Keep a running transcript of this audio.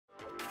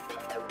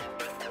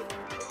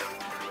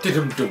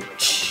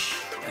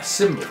A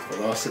symbol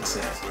for our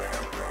success.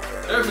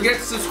 Don't forget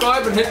to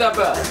subscribe and hit that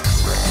bell.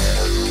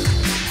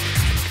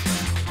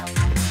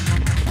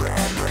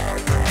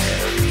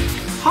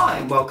 Hi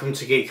and welcome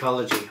to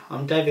Geekology.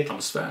 I'm David.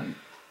 I'm Sven.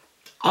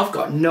 I've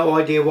got no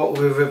idea what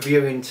we're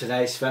reviewing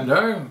today, Sven.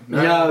 No,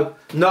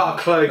 not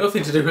a clue.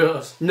 Nothing to do with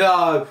us.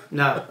 No.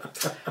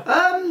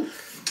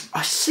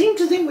 I seem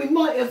to think we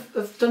might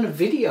have done a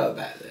video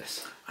about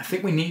this. I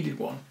think we needed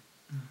one.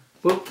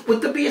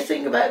 Would there be a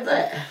thing about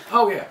that?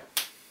 Oh yeah.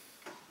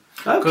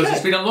 Okay. Because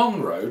it's been a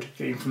long road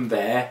getting from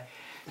there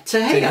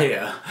to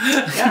here.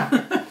 Yeah.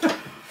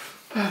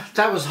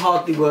 That was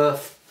hardly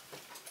worth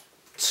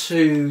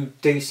 2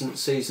 decent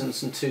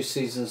seasons and 2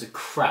 seasons of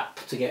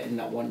crap to get in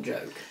that one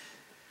joke.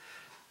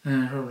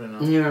 Yeah, probably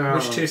not. Yeah.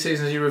 Which 2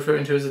 seasons are you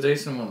referring to as the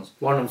decent ones?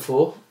 1 and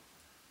 4.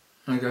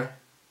 Okay.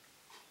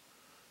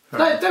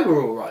 They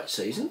were alright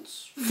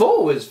seasons.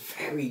 4 was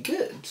very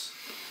good.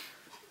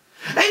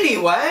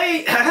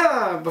 Anyway,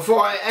 before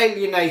I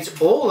alienate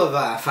all of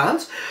our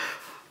fans,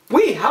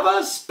 we have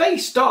a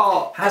space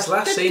dock. Has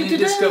last seen in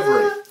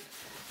Discovery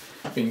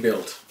been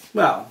built?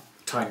 Well,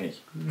 tiny.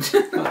 might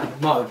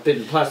have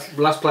been the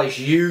last place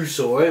you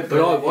saw it, but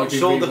I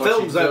watched all the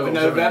films over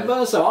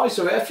November, so I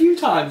saw it a few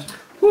times.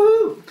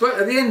 Woohoo!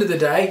 But at the end of the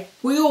day,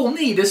 we all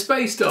need a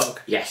space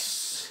dock.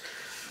 Yes.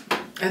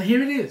 And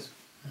here it is.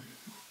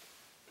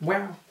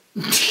 Wow.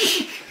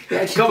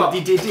 Yeah, come on,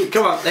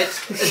 come on, let's.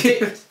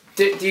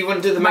 Do you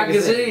want to do the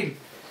magazine?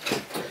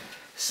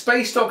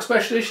 Space Dock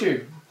Special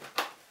Issue.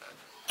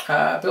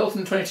 Built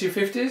in the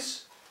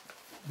 2250s.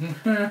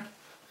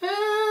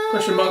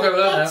 Question mark over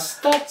there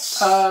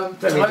now.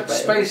 Type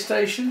space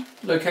station.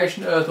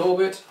 Location Earth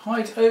orbit.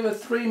 Height over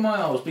 3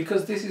 miles,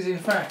 because this is in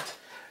fact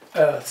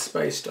Earth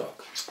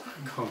Spacedock.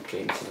 I can't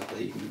get into the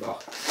bleeding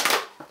box.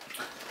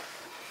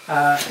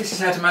 This is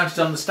how to mount it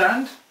on the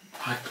stand.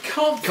 I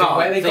can't think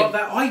where they got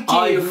that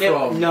idea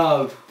from.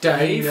 No.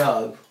 Dave.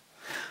 No.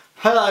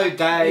 Hello,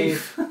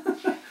 Dave.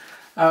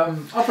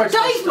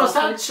 Dave must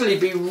actually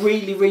be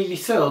really, really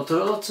thrilled.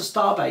 There are lots of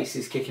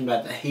starbases kicking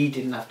about that he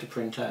didn't have to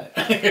print out.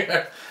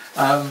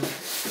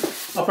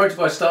 Operated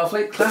by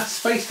Starfleet, class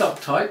space dock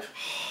type,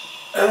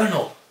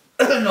 Urnal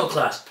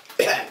class.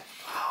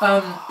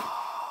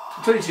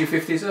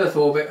 2250s Earth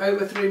orbit,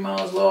 over 3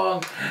 miles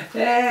long.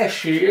 There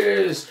she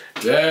is.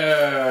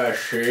 There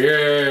she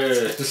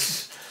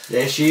is.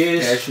 There she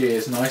is. There she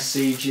is. Nice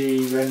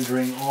CG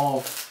rendering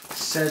of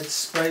said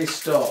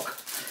space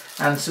dock,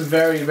 and some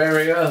very,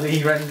 very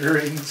early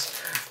renderings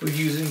with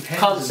using pens.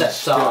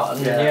 Concept art.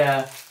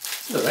 Yeah.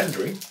 The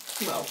rendering.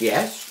 Well,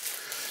 yes.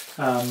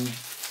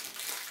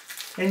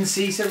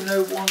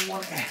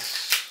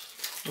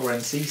 NC7011S or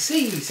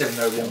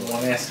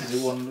NCC7011S is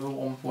at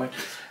one point.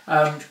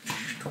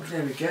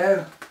 There we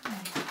go.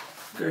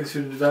 Go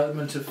through the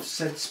development of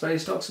said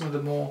space dock. Some of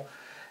the more.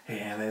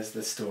 Yeah, there's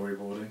the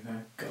storyboarding.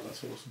 Oh god,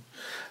 that's awesome.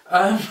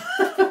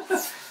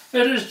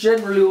 It is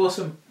generally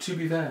awesome, to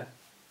be fair.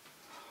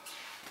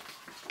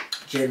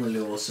 Generally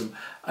awesome.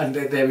 And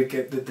there we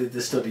get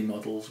the study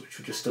models, which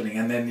were just stunning.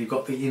 And then you've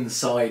got the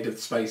inside of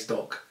the space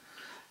dock,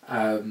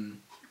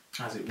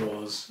 as it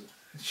was,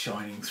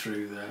 shining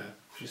through there,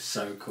 which is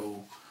so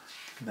cool.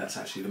 And that's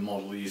actually the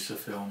model used for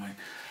filming.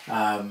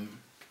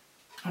 I'm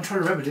trying to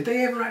remember, did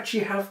they ever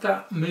actually have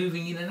that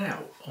moving in and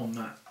out on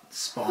that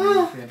spine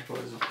of the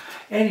Enterprise?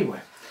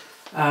 Anyway,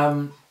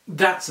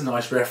 that's a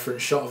nice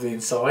reference shot of the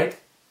inside.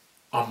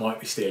 I might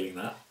be stealing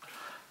that.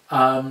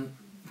 In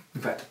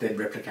fact, then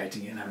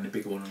replicating it and having a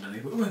big one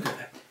underneath, but we won't go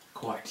there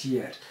quite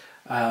yet.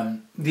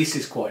 This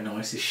is quite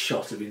nice, this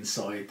shot of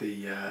inside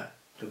the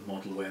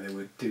model where they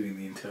were doing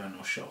the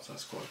internal shots.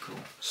 That's quite cool.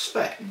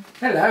 Sven.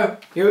 Hello.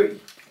 You're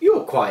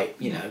quite,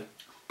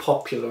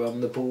 popular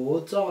on the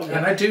boards, aren't you?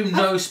 And I do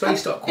know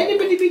space dock quite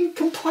Anybody been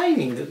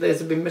complaining that theirs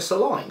have been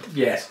misaligned?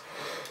 Yes.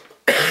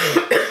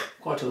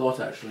 Quite a lot,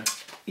 actually.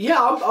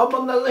 Yeah, I'm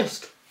on the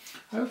list.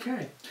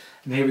 Okay.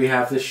 And here we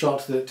have the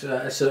shot that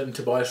a certain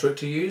Tobias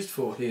Richter used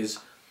for his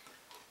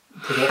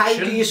production. How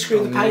do you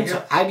screw the paint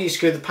up? How do you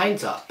screw the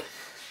paint up?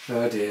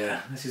 Oh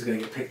dear, this is going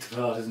to get picked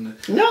apart, isn't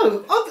it?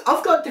 No,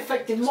 I've got a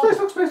defective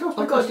model. Space dock.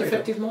 I've got a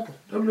defective model.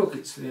 Oh look,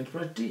 it's the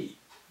Enterprise D.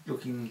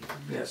 Looking,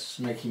 yes,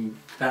 making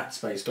that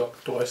space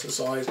dock twice the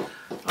size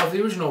of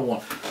the original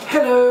one.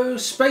 Hello,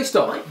 space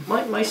dock.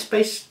 My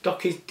space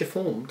dock is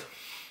deformed.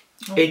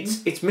 Oh.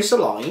 It's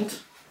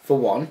misaligned, for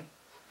one.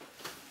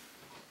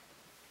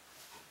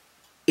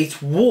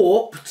 It's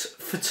warped,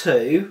 for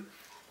 2.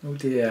 Oh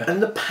dear.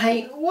 And the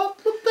paint, what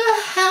the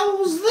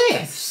hell's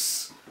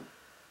this?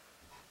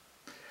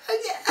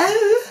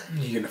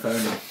 You're going to phone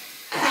him.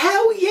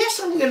 Hell yes,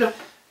 I'm going to...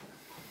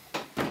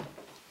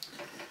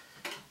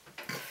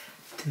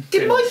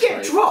 Did mine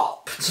get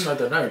dropped? I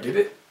don't know, did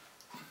it?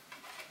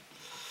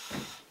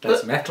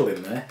 There's metal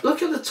in there.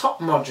 Look at the top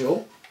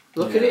module.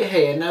 Look at it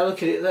here, now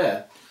look at it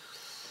there.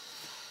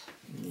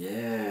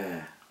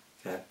 Yeah.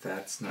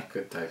 That's not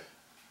good, Dave.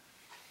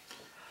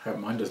 I hope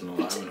mine doesn't look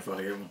like that when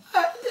I get one.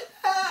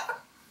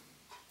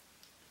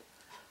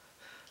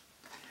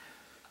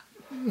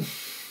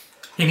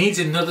 He needs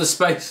another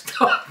space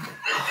dock.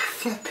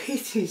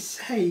 pity's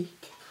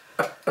sake.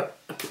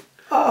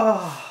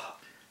 Oh.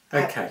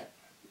 Okay.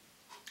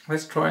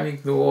 Let's try and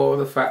ignore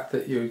the fact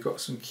that you've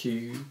got some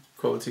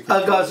quality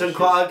control. I've got some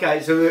okay.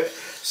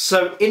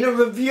 So in a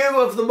review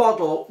of the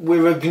model,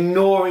 we're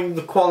ignoring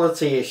the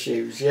quality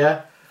issues.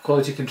 Yeah.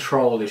 Quality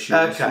control issues.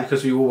 Okay.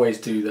 Because we always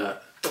do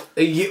that.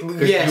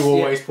 Yes. You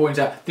always point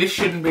out this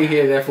shouldn't be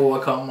here,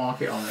 therefore I can't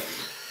mark it on it.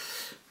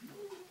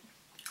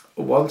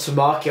 I want to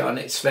mark it on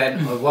it,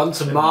 Sven. I want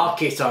to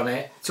mark it on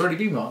it. It's already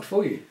been marked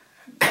for you.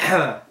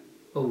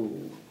 Oh.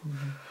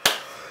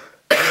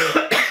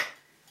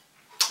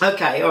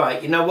 Okay, all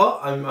right. You know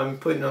what? I'm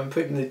putting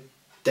the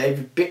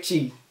David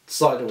Bitchy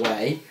side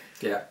away.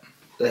 Yeah.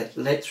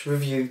 Let's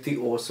review the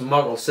awesome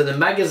model. So the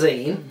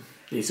magazine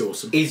is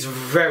awesome. Is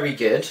very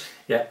good.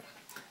 Yeah.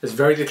 There's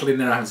very little in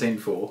there I haven't seen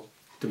before,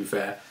 to be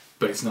fair,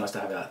 but it's nice to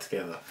have that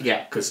together.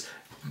 Yeah. Because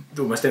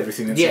almost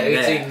everything that's in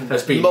there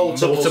has been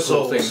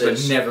multiple things, but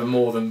never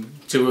more than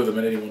 2 of them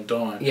at any one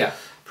time. Yeah.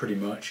 Pretty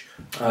much.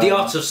 The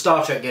art of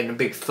Star Trek getting a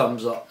big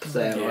thumbs up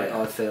there,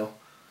 yeah. I feel.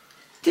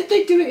 Did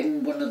they do it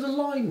in one of the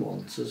line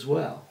ones as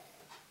well?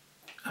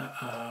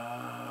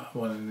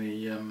 One of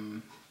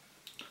the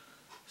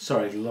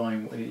sorry, the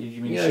line.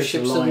 You mean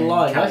Ships of the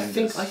Line? I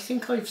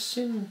think I've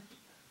seen.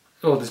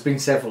 Oh, there's been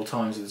several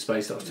times that the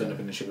space docks turned up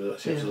in the Ships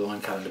of the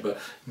Line calendar, but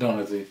none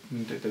of the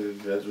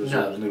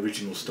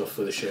original stuff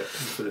for the ship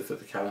for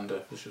the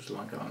calendar, the Ships of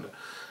the Line calendar.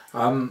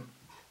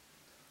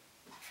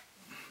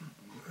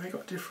 They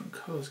got different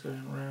colours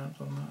going around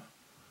on that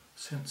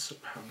sensor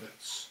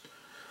palettes.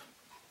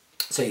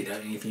 So you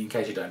don't, in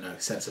case you don't know,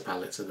 sensor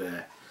palettes are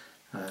there.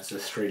 So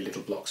 3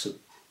 little blocks of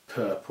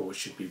purple, which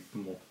should be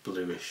more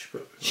bluish,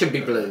 but should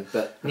be blue,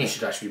 but there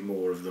should actually be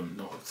more of them.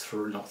 Not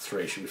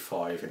 3, should be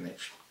 5 in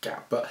each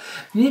gap. But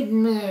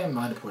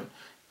minor point.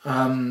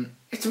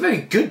 It's a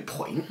very good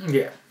point.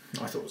 Yeah,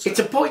 I thought so. It's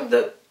a point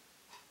that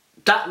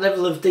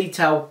level of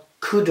detail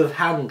could have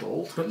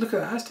handled. But look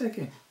at that Aztec.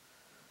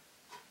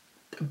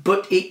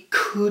 But it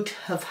could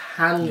have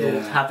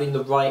handled having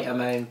the right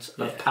amount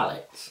of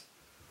palettes.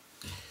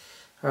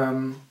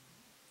 You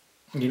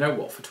know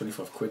what? For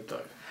 25 quid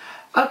though.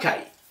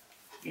 Okay.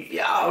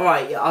 Yeah,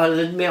 alright. I'll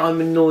admit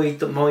I'm annoyed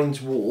that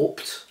mine's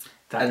warped.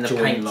 That and the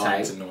join paint's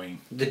line's out.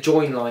 annoying. The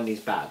join line is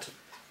bad.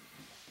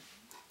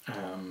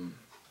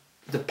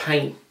 The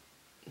paint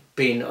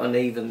being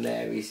uneven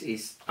there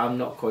is I'm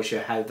not quite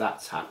sure how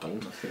that's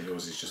happened. I think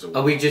yours is just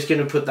Are we just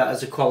going to put that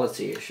as a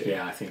quality issue?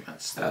 Yeah, I think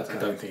that's. Okay. I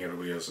don't think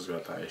everybody else has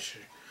got that issue.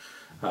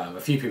 A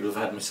few people have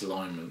had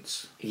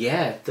misalignments.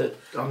 Yeah,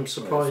 I'm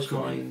surprised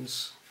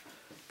mine's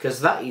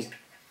because that is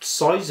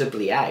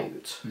sizably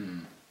out.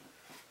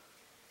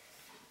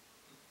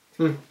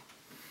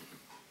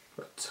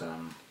 But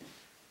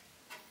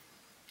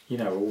you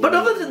know. But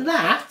other than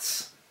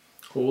that,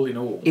 all in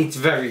all, it's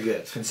very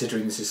good.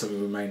 Considering this is something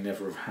we may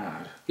never have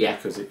had. Yeah.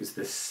 Because it was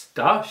the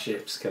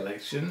Starships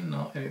collection,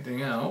 not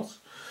anything else.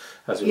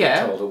 As we were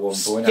told at one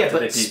point. Yeah, after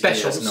but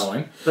specials.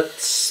 DS9. But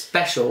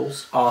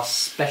specials are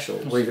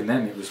specials. Well, even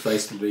then, it was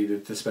basically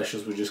the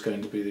specials were just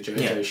going to be the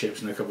JJ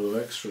ships and a couple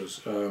of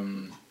extras.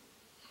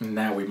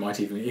 Now we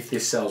might even, if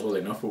this sells well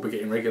enough, we'll be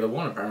getting regular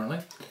one apparently.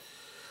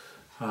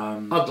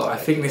 I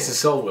think this has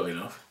sold well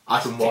enough,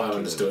 from what I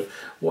understood.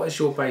 What is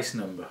your base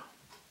number?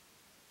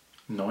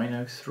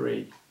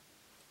 903.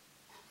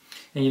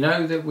 And you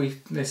know that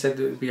they said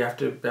that we have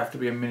to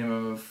be a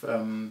minimum of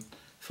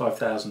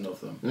 5,000 of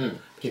them.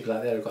 People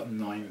out there have got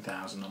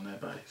 9,000 on their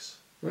base.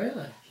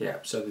 Really? Yeah,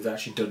 so they've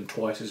actually done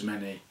twice as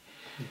many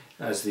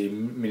as the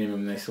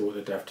minimum they thought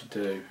they'd have to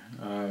do.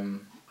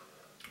 I'm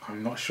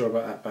not sure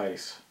about that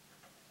base.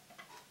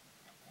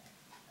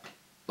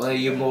 Well,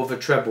 you're more of a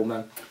treble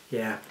man.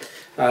 Yeah.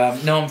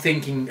 No, I'm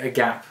thinking a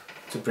gap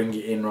to bring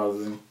it in rather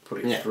than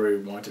put it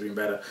through might have been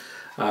better.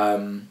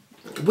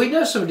 We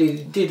know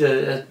somebody did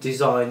a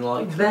design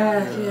like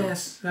that.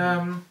 Yes.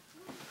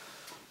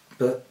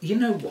 But you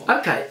know what?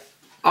 Okay,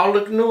 I'll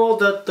ignore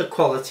the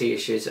quality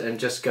issues and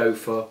just go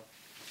for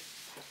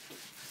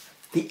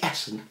the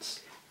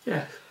essence.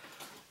 Yeah.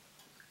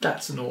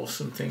 That's an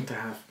awesome thing to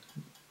have.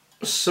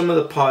 Some of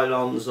the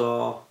pylons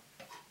are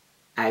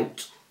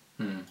out.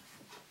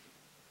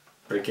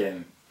 But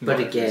again, but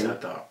it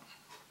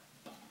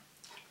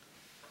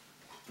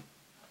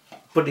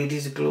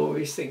is a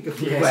glorious thing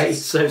if we wait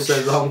so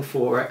long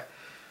for it.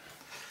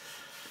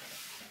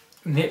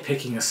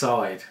 Nitpicking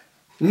aside.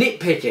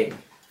 Nitpicking.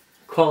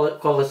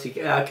 Quality.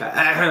 Okay.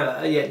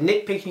 Yeah,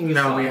 nitpicking aside.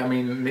 No, I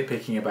mean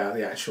nitpicking about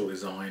the actual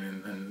design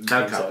and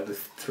things like the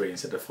 3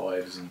 instead of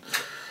 5s and.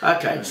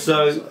 Okay,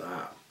 so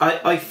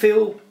like I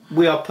feel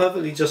we are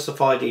perfectly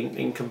justified in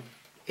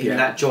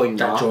that join line.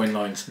 That join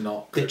line's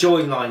not good. The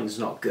join line's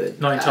not good.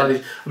 Not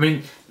entirely. I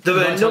mean, there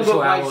were a number of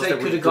ways they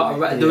could have got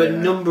around. There were a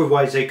number of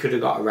ways they could have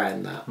got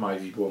around that.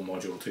 Maybe 1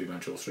 module, 2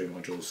 modules, 3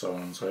 modules, so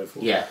on and so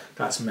forth. Yeah.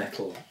 That's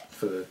metal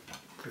for the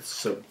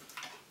sub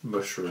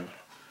mushroom.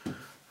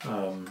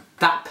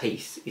 That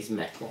piece is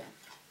metal.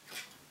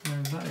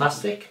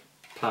 Plastic.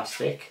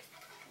 Okay,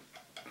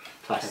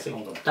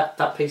 hold on.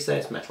 That piece there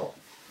is metal.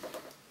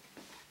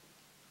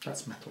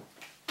 That's metal.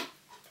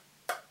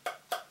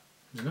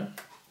 Isn't it?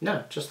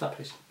 No, just that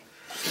piece.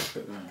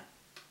 Put it there.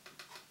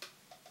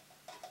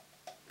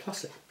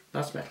 Plastic.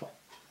 That's metal.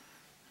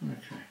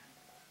 Okay.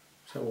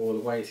 So all the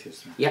weight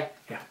is then? Yeah.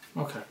 Yeah.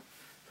 Okay.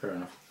 Fair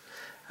enough.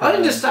 I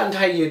understand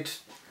how you'd...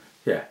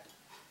 Yeah.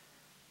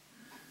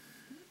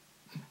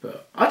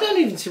 But I don't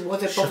even see why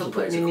they bother Shuttle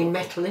putting bays are any quite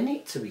metal in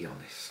it, to be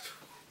honest.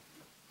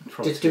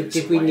 probably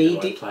Did we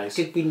need it?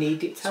 Did we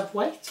need it to have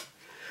weight?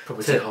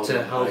 Probably To hold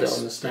it base.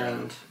 on the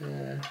stand.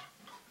 Yeah.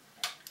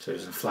 So it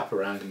doesn't flap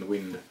around in the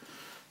wind,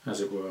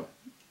 as it were.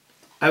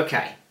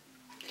 Okay.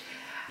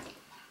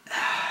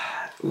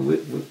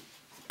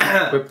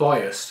 We're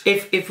biased.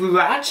 If we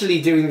were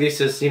actually doing this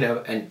as, you know,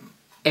 an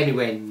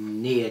anywhere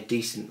near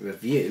decent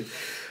review,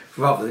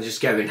 rather than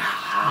just going,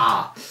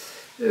 ha.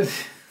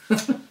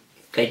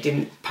 They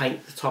didn't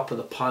paint the top of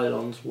the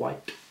pylons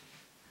white.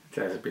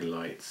 There's a bit of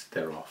lights.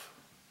 They're off.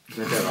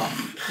 They're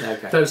off.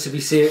 Okay. Though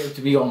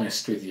to be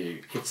honest with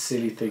you, it's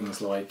silly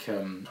things like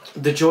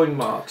The join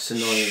marks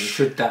annoying.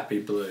 should that be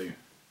blue?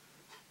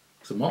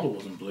 The model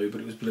wasn't blue, but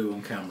it was blue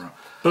on camera.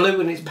 Blue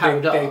when it's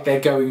powered up. They're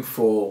going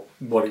for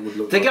what it would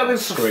look like. They're going on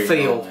for screen,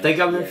 feel. aren't they? They're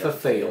going Yeah, for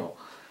feel.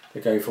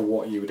 They go for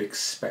what you would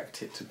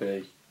expect it to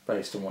be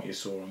based on what you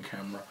saw on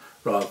camera,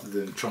 rather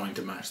than trying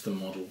to match the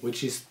model,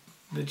 which is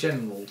the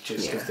general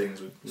gist of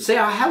things. With See,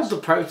 I held the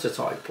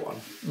prototype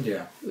one.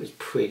 Yeah. It was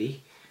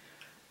pretty.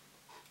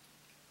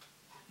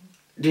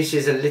 This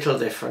is a little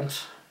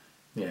different,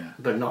 Yeah.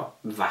 but not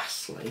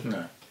vastly.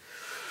 No.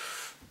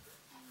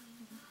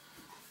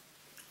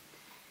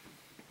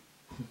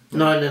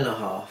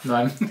 9.5.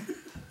 No.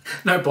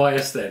 No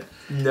bias then.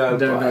 No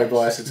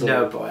bias at all.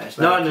 No bias.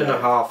 Okay.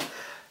 9.5.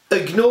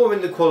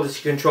 Ignoring the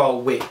quality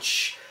control,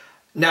 which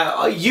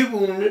now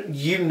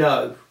you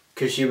know,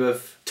 because you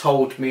have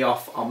told me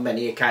off on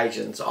many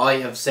occasions. I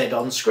have said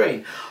on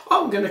screen,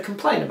 I'm going to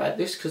complain about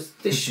this because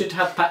this should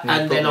have.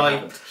 And then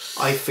I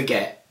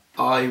forget.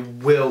 I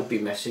will be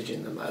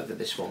messaging them over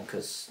this one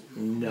because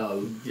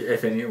no.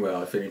 If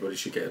anybody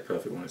should get a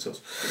perfect one, it's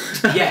us.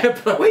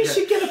 Yeah, we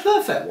should get a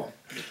perfect one.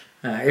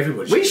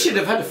 Everybody. We should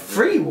have had a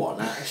free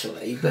one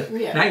actually, but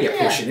yeah. Now you're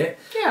pushing it.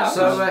 Yeah.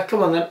 So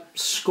come on then,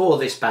 score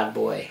this bad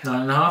boy.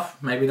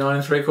 9.5, maybe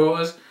 9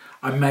 3/4.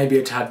 I may be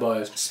a tad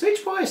biased.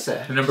 Speech bias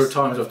there. The number of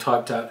times I've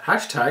typed out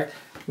hashtag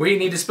we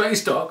need a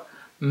space dock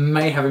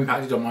may have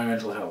impacted on my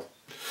mental health.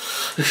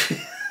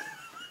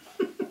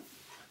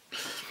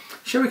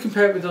 Shall we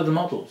compare it with other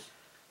models?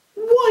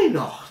 Why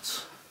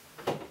not?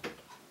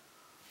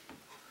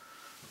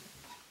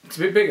 It's a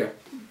bit bigger.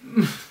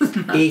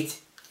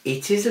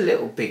 It is a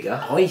little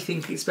bigger. I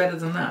think it's better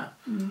than that.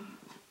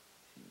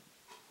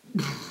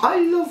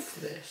 I love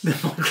this.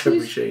 The micro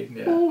machine,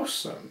 yeah.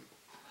 Awesome.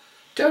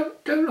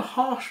 Don't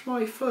harsh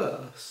my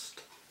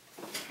first.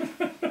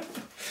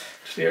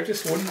 Actually, I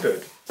just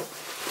wondered.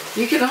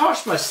 You can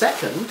harsh my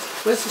second.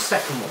 Where's the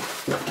second one?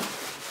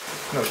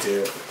 Oh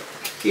dear.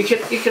 You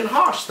can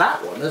harsh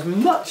that one as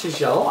much as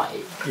you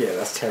like. Yeah,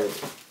 that's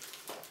terrible.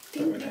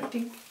 Ding, ding,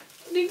 ding,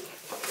 ding.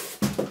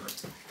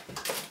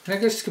 Can I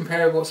just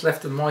compare what's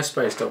left of my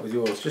space dock with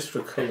yours, just for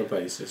a colour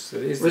basis?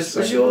 It is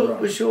Was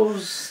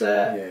yours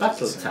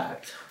battle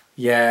attacked?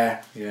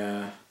 Yeah.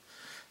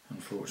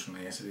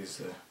 Unfortunately, yes, it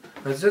is.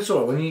 That's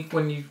all right.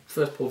 When you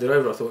first pulled it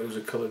over, I thought it was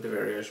a colour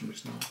variation, but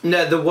it's not.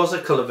 No, there was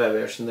a colour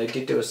variation. They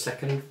did do a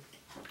second.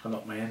 I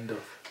knocked my end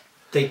off.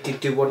 They did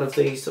do one of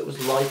these that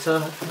was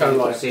lighter. Oh, it right.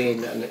 was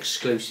in an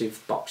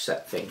exclusive box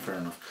set thing. Fair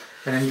enough.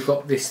 And then you've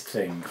got this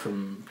thing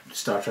from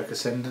Star Trek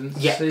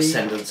Ascendancy. Yeah,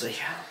 Ascendancy.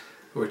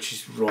 Which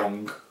is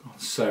wrong on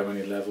so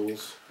many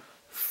levels.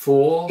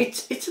 4.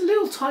 It's a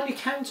little tiny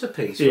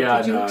counterpiece. Yeah,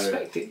 What did you I know.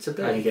 expect it to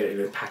be? And you get it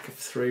in a pack of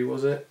 3,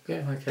 was it?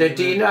 Yeah. Okay.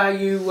 Do you know how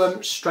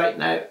you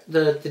straighten out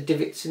the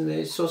divots in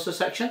the saucer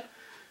section?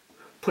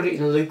 Put it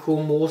in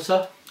lukewarm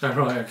water. Oh,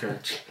 right, okay.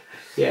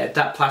 Yeah,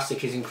 that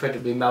plastic is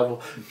incredibly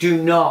malleable.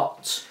 Do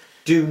not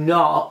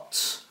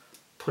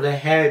put a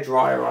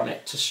hairdryer on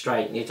it to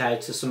straighten it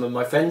out, as some of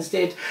my friends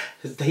did.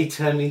 They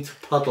turn into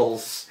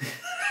puddles.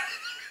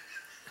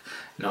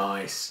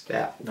 Nice.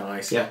 Yeah.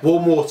 Nice. Yeah,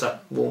 warm water.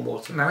 Warm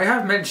water. Now, we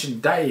have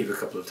mentioned Dave a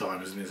couple of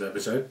times in this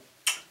episode.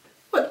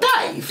 What,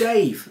 Dave?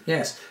 Dave,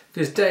 yes.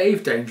 There's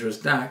Dave, Dangerous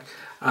Dak,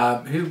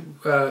 who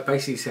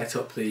basically set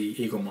up the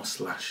Eaglemoss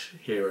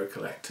 / Hero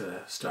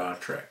Collector Star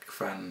Trek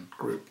fan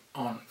group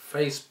on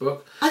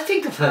Facebook. I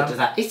think I've heard of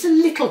that. It's a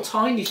little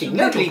tiny thing.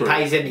 Nobody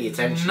pays any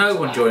attention No to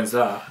one that. joins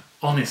that.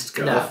 Honest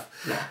God.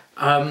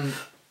 No.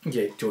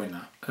 Yeah, join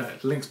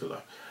that. Links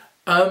below.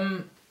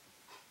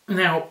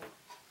 Now,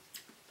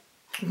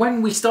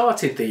 when we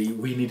started the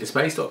We Need a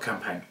Spacedock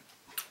campaign,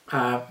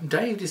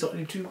 Dave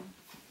decided to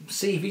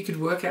see if he could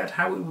work out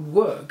how it would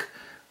work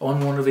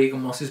on one of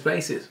Eaglemoss's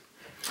bases.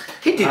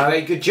 He did a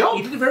very good job.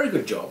 He did a very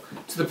good job,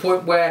 to the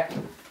point where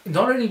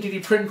not only did he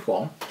print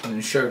one and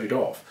then showed it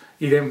off,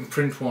 he then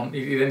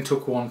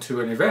took one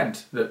to an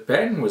event that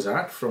Ben was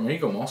at from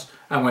Eaglemoss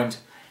and went,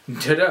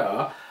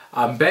 ta-da!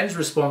 And Ben's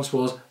response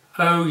was,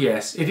 oh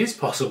yes, it is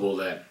possible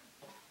then.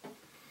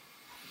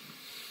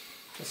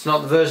 That's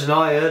not the version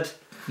I heard.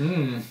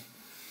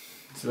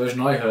 It's the version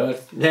I heard a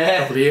Yeah.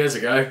 couple of years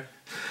ago.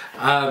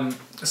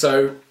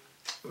 So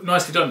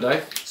nicely done,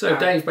 Dave. So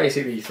Dave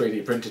basically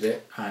 3D printed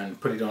it and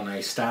put it on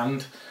a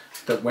stand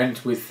that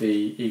went with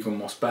the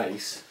Eaglemoss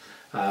base.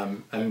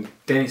 And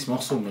Dennis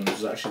Mosselman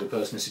was actually the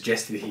person who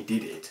suggested he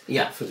did it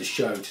for the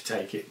show, to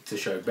take it to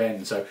show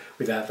Ben. So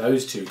without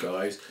those two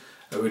guys,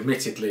 who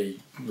admittedly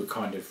were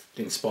kind of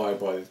inspired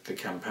by the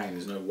campaign,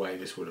 there's no way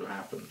this would have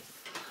happened.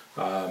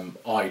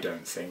 I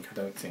don't think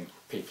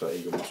people at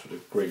Eaglemoss would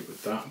agree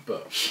with that,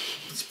 but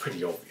it's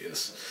pretty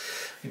obvious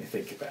when you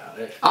think about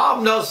it.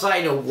 I'm not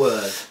saying a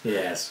word.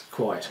 Yes,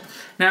 quite.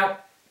 Now,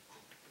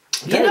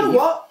 you know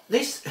what?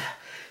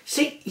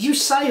 See, you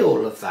say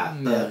all of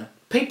that, but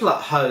people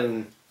at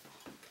home,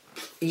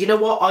 you know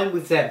what? I'm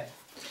with them.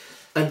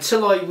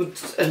 Until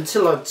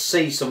I'd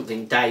see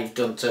something Dave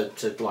done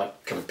to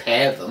like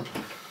compare them,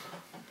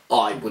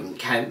 I wouldn't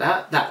count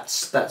that.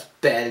 That's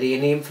barely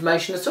any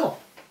information at all.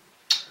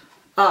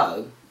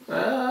 Oh,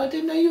 I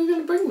didn't know you were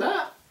going to bring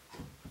that.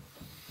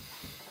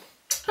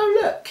 Oh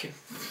look.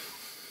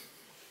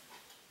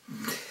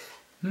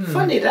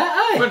 Funny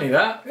that, eh? Funny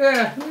that,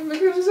 yeah. Look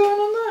at the design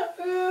on that.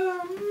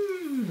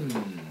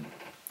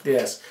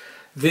 Yes,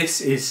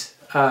 this is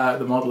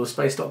the model of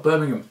Spacedock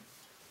Birmingham,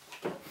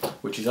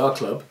 which is our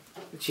club.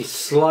 Which is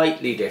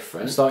slightly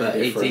different.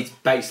 It's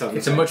based on.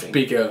 It's a much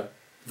bigger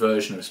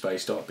version of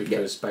Spacedock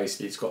because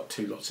basically it's got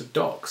two lots of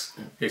docks.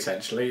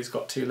 Essentially, it's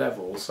got two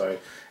levels. So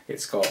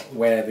it's got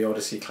where the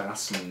Odyssey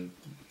class and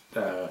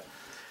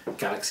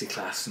Galaxy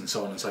class and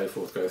so on and so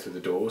forth go through the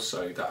doors.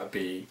 So that would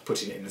be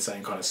putting it in the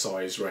same kind of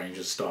size range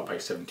as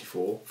Starbase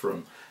 74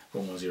 from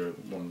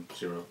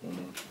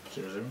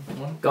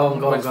 110110011. Go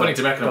on. It's funny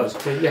to recognise.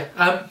 Yeah.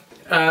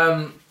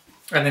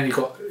 And then you've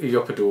got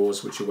your upper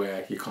doors, which are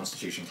where your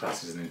Constitution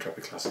classes and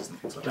Intrepid classes and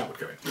things like that would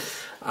go in.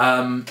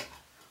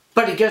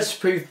 But it goes to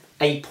prove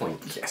a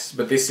point. Yes,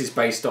 but this is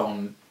based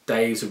on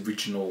Dave's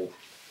original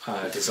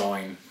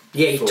design.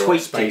 Yeah, he for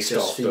tweaked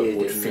Spacedock it that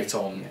would fit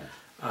on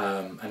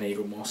an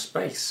Eaglemoss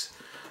base.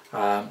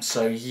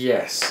 So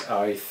yes,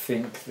 I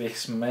think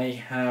this may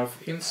have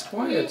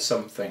inspired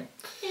something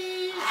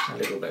a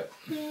little bit.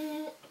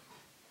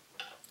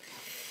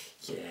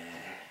 Yeah.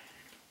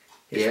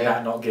 Is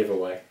that not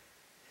giveaway?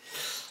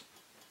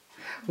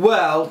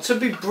 Well, to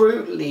be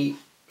brutally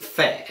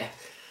fair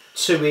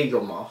to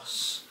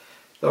Eaglemoss,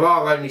 there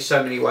are only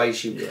so many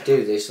ways you could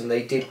do this, and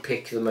they did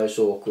pick the most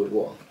awkward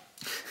one.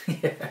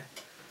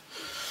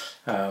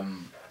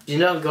 You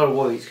know, got to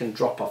worry it's going to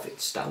drop off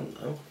its stand,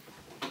 though.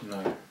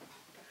 No.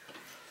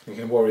 You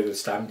can worry the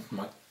stand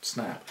might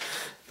snap.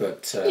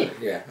 But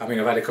yeah, I mean,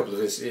 I've had a couple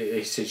of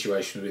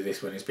situations with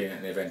this when it's been at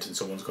an event and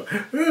someone's gone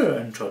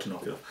and tried to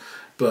knock it off.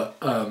 But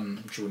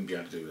she wouldn't be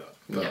able to do that.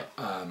 But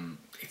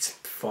it's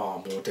far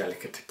more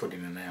delicate to put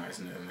in and out,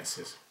 isn't it, than this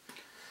is,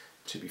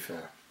 to be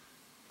fair.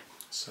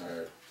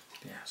 So,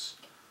 yes.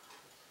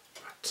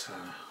 But,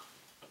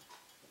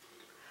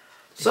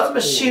 so I'm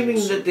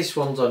assuming that this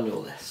one's on your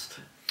list.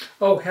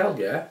 Oh, hell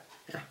yeah.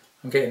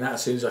 I'm getting that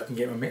as soon as I can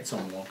get my mitts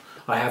on one.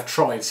 I have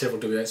tried several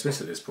W.H.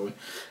 Smiths at this point.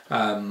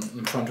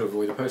 I'm trying to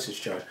avoid the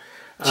postage charge.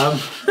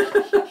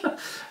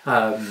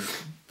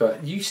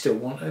 But you still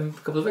want a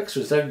couple of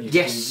extras, don't you?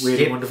 Yes.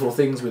 Weird and wonderful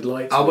things with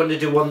lights. I want to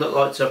do one that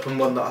lights up and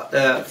one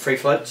that free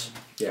floats.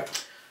 Yeah.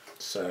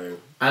 So.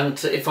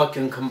 And if I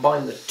can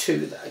combine the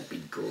two, that would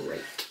be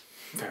great.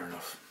 Fair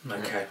enough.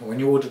 Okay. Well, when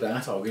you order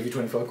that, I'll give you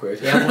 25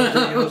 quid. Yeah, I want to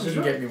do yours you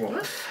can get me one.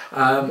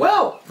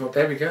 Well,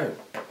 there we go.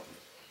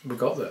 We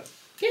got there.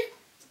 Yeah.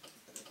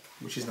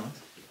 Which is nice.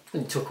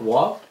 It took a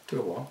while. Took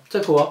a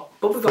while.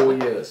 But we got 4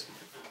 years.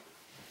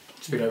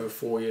 It's been over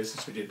 4 years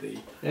since we did the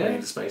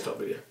Spacedock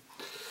video.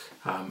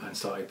 And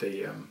started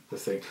the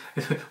thing.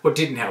 What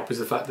didn't help is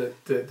the fact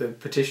that the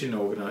petition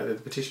organizer,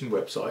 the petition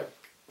website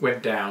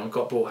went down,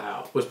 got bought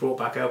out, was brought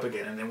back up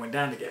again, and then went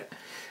down again,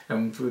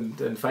 and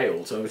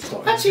failed. So it's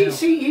like, actually,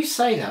 see, you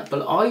say that,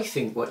 but I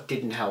think what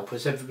didn't help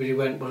was everybody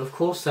went, well, of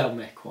course they'll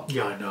make one.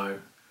 Yeah, I know.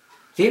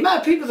 The amount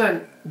of people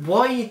that,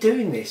 why are you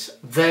doing this?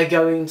 They're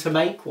going to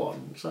make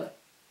one. It's like,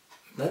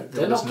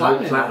 they're not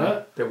planning on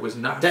it. There was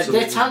no.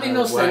 They're telling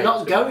us they're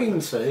not going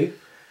to.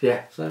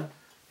 Yeah. So.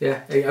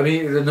 Yeah, I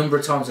mean, the number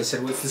of times I said,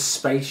 well, it's the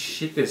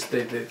spaceship, it's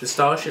the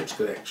Starships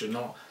collection,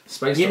 not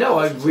Space. You know,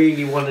 I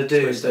really want to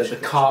do the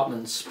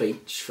Cartman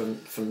speech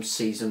from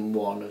season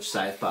 1 of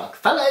South Park.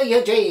 Follow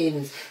your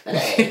dreams,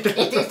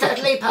 it is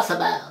totally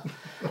possible.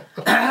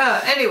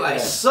 Anyway,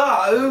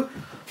 so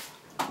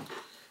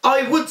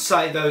I would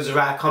say those are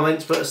our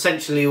comments, but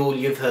essentially all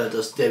you've heard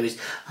us do is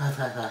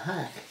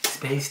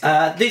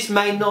this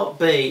may not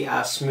be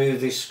our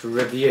smoothest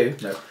review.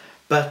 No.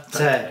 But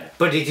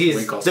it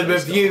is the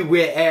review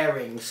we're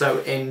airing,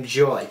 so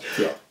enjoy.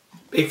 Yeah.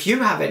 If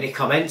you have any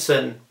comments,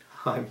 and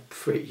I'm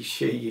pretty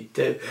sure you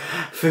do,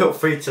 feel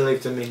free to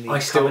leave them in the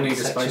comment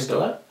section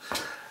below.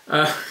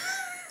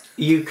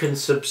 You can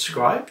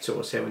subscribe to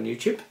us here on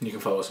YouTube. You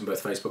can follow us on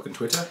both Facebook and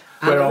Twitter.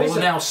 Where I will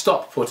now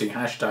stop putting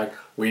hashtag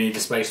we need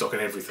a space dock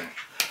and everything.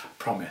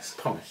 Promise.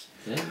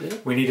 Yeah.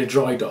 We need a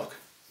dry dock.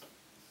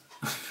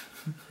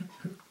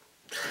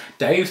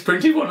 Dave's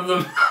printed one of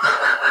them.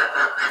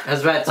 I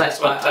was about to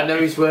say, I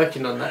know he's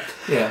working on that.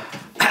 Yeah.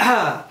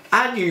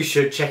 And you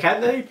should check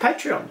out the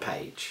Patreon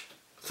page.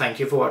 Thank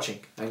you for watching,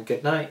 and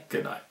good night.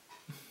 Good night.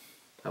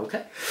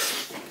 Okay.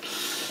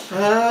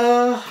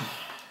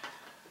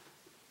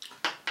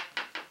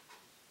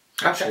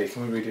 Actually,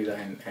 can we redo that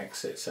in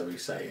exit so we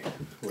say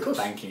we're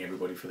thanking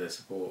everybody for their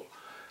support?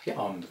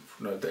 Yeah.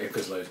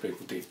 Because loads of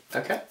people did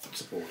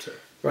support it.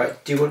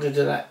 Right, do you want to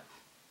do that?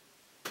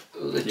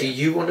 Do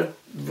you want to...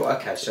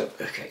 Okay, so,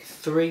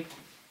 3,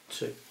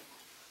 2...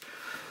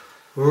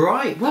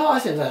 Right, well, I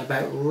think that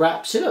about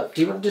wraps it up.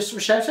 Do you want to do some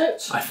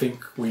shout-outs? I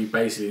think we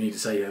basically need to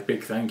say a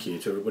big thank you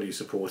to everybody who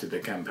supported the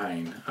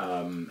campaign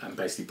and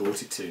basically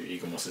brought it to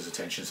Eaglemoss's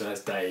attention. So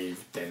that's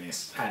Dave,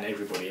 Dennis and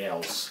everybody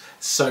else.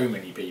 So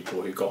many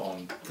people who got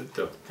on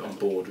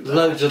board with that.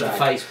 Loads of the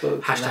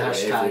Facebook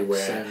hashtags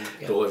everywhere.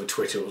 And, all over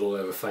Twitter, it was all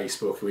over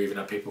Facebook. We even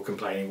had people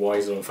complaining, why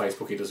is it on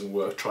Facebook, it doesn't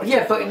work.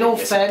 Yeah, but in all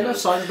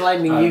fairness, I'm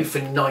blaming you for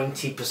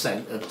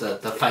 90% of the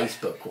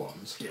Facebook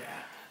ones. Yeah.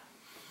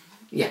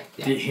 Yeah.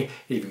 He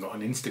even got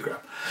an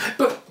Instagram.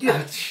 But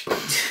yeah.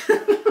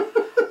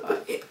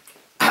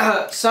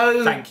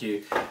 So thank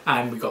you,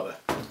 and we got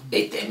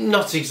there.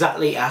 Not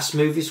exactly our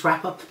smoothest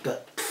wrap up,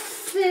 but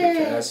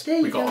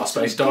we got our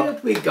space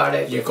dog. We got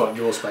it. You got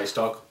your space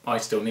dog. I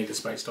still need a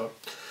space dog.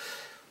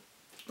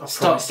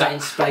 Stop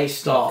saying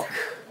space dog.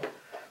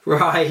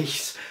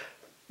 Right.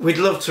 We'd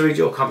love to read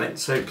your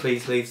comments, so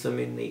please leave them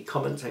in the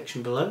comment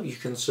section below. You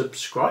can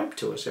subscribe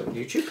to us on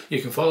YouTube.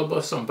 You can follow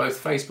us on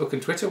both Facebook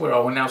and Twitter, where I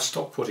will now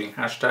stop putting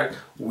hashtag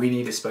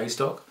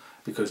weneedaspacedock,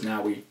 because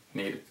now we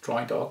need a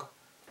dry dog.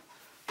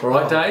 All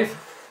right, Dave?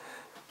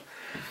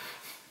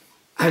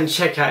 And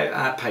check out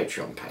our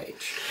Patreon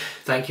page.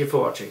 Thank you for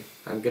watching,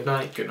 and good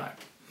night. Good night.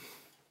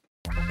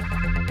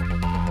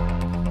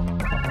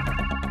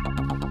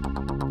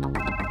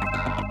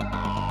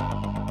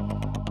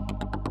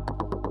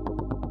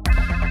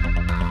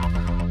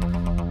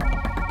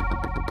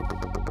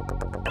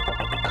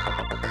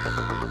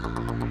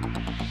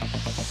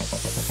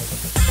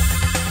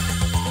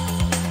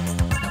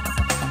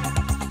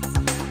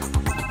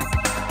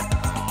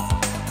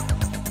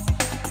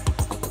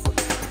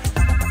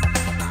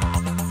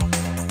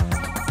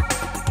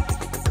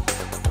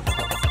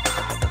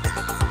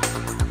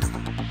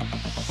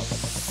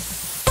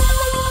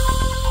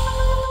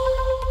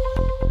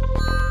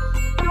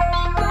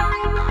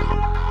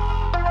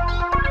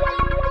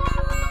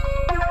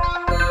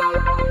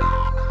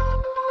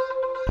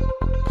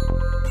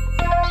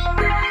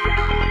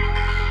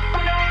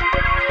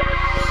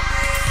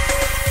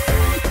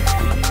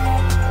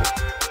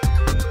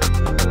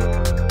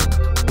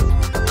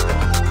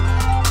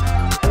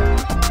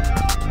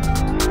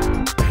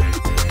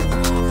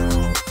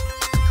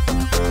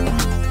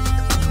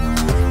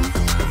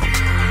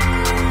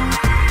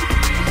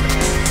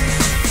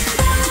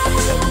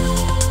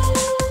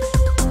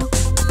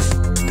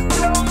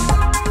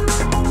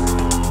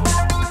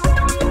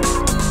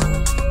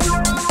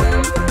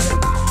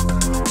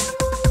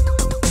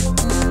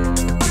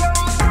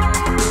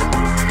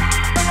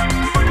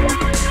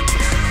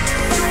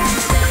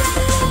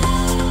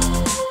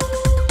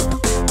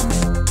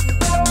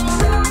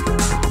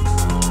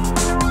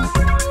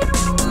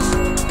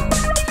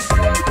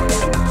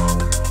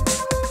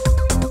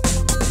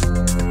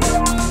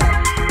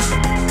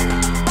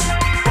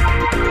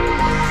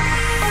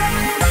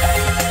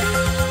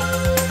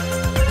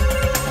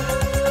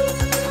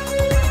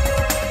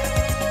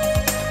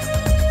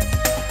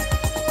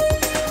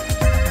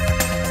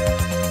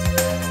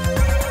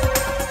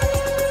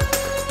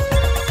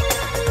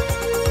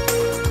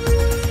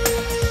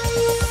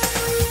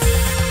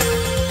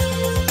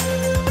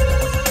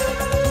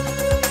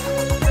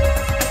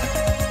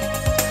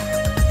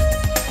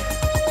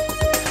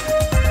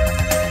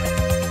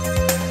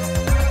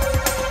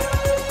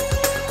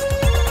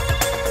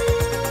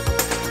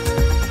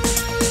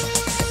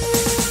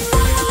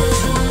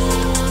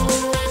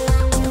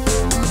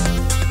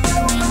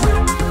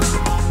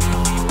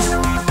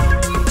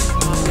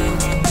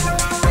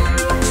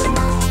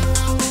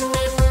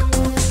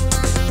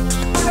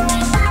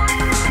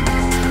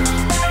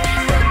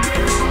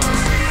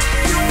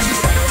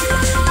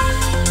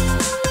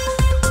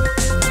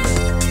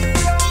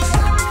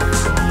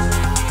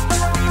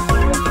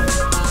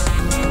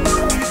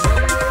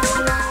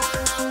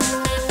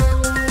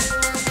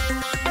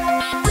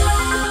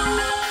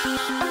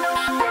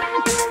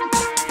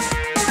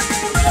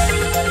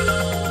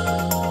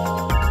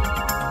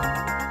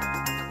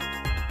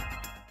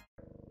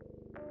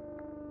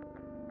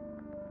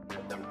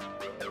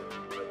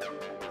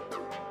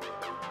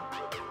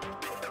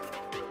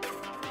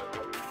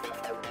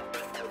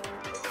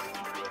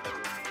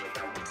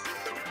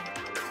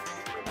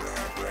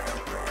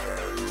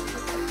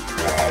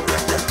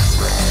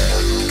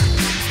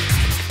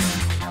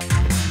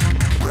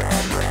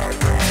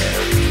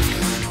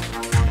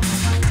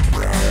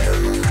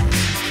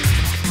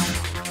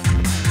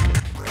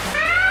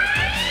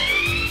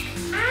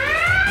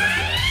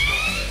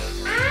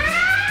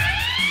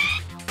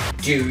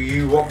 Do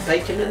you want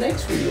bacon and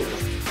eggs for yours?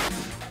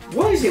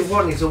 Why is it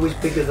one is always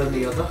bigger than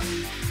the other?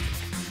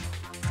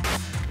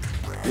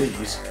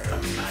 These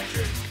are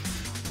magic.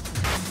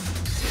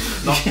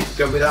 Not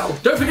go with that one.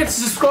 Don't forget to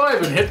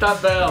subscribe and hit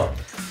that bell.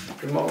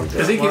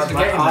 Because he keeps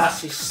forgetting my that.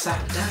 ass is sat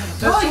down.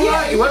 That's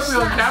alright, it won't be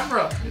on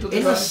camera. It'll be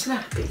In the fine.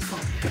 snap, it's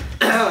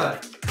fine.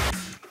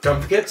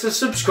 Don't forget to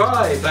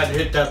subscribe and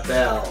hit that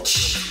bell.